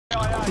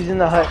He's in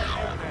the hut.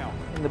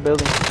 In the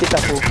building. Get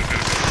that fool.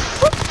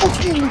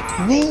 Fucking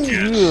name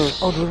you.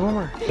 Oh, there's one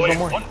more. There's Wait,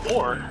 one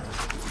more.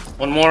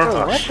 One more?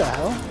 Bro, Oh, what the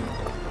hell?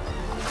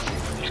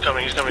 He's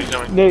coming.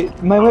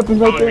 Nate, my weapon's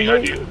right there,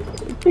 behind Nate. you.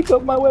 Pick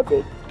up my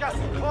weapon.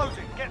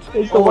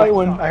 It's the white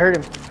one. I heard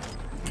him.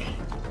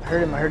 I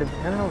heard him.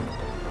 No.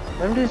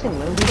 Let him do his thing.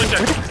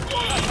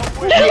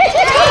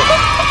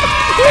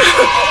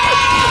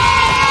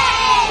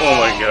 Oh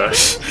my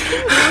gosh.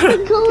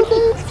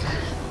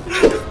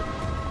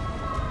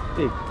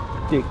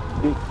 Dick.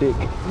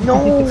 No!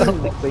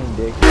 I'm not saying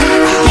dick.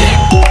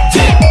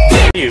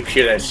 You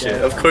hear that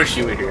shit. Of course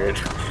you would hear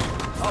it.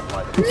 No!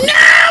 Let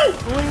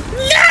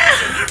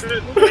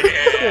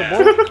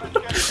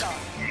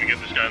me get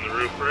this guy on the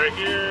roof right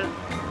here.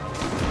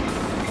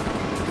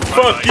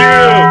 Fuck you!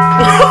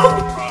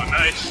 Oh,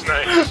 nice.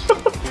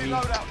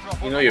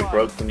 You know you're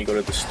broke when you go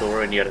to the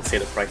store and you gotta say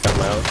the price out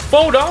loud.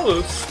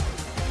 $4!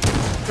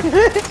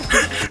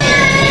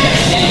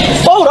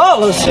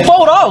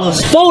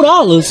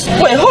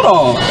 $4? Wait, hold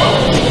on.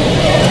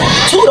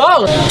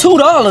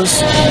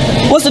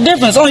 $2? What's the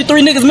difference? Only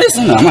 3 niggas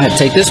missing. No, I'm gonna have to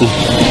take this one.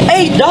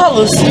 $8?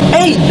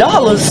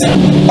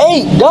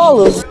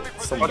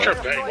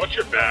 Watch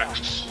your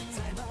backs.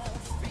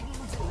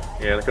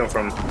 Yeah, they're coming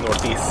from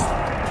northeast.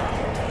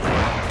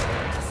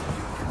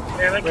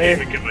 Man, I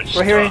can't even get much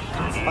Right here.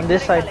 stuff. On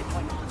this side. I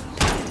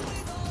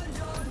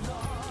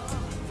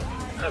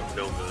have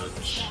no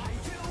guns.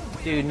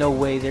 Dude, no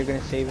way they're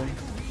gonna save him.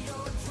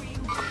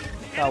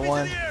 Got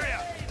one.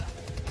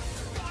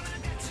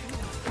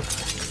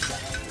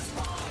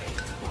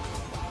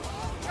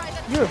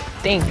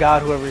 Thank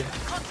God whoever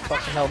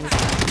fucking helped me.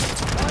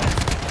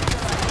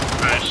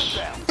 Nice.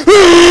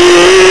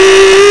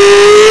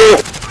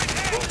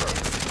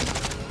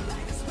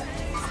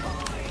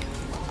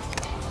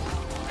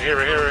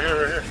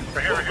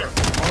 Right here.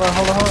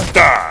 Hold on.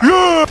 Got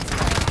him.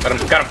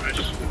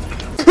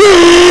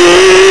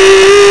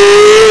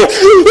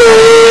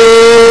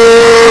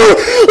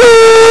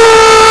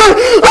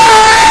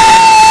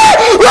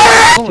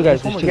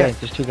 There's two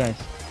guys.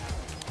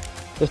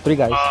 There's 3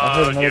 guys. I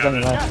heard another guy on the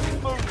left.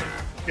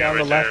 Yeah, On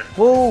the right there. left.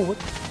 Whoa! What?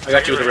 I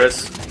got you with the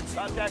wrist.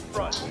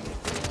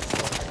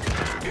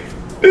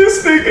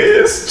 This nigga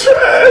is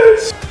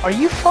trash! Are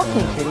you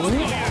fucking kidding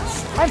me?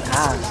 I'm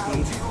ass,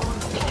 dude.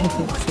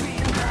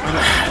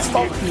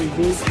 Fuck you,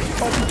 dude.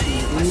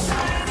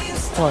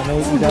 Come on, man.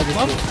 You got this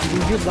shit.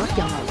 Dude, you're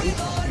lucky I'm not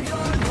racist.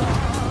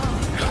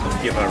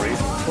 Give my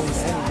race. I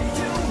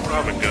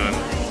have a gun.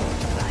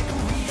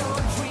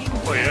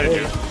 Oh yeah, I do.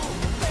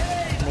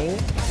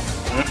 Nate?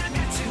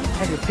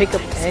 I could pick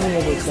up any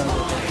of those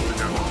guns.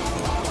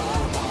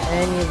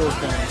 Any of those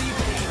guns.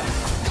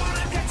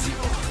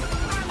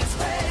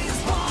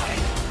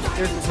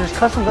 There's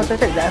custom guns right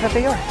there. The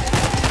FFAR.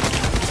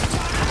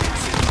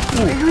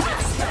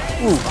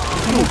 Ooh.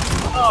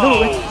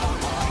 No, wait.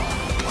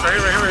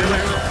 Right.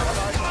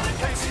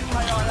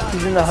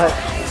 He's in the hut.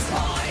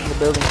 In the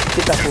building.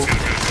 Get that fool.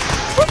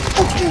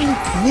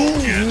 Name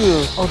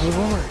you. Oh, there's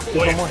one more. There's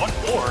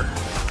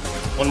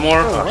One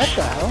more? Bro, Oh, what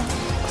the hell?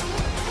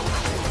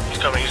 He's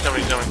coming.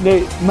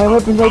 Nate, my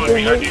weapon's right there,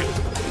 Behind Nate. you.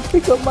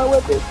 Pick up my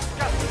weapon.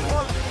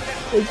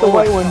 It's the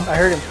white one. I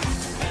heard him.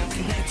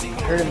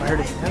 I don't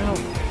know.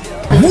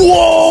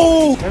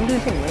 Whoa! Let him do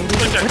his thing.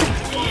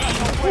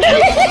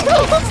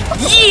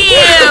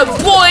 Yeah,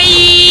 boy!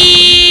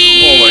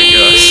 oh my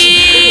gosh.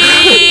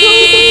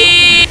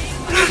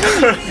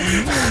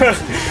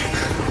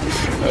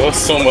 That was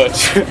so much.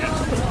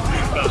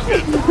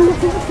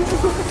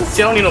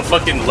 See, I don't need no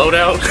fucking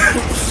loadout.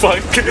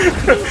 Fuck.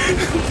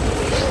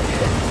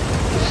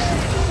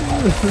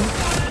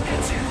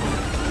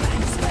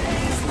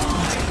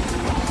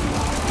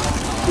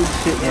 Good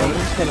shit, man. We're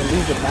just gonna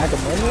lose a bag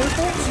of money or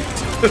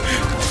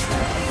something?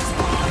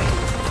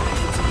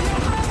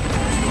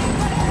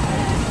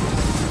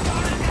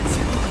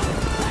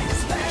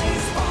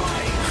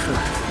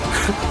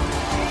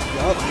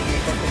 Yup,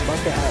 fucking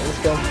bucket hat.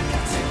 Let's go.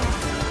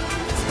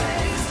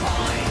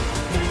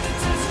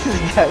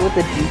 This guy with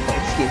the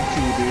default skin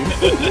too,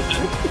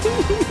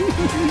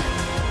 dude.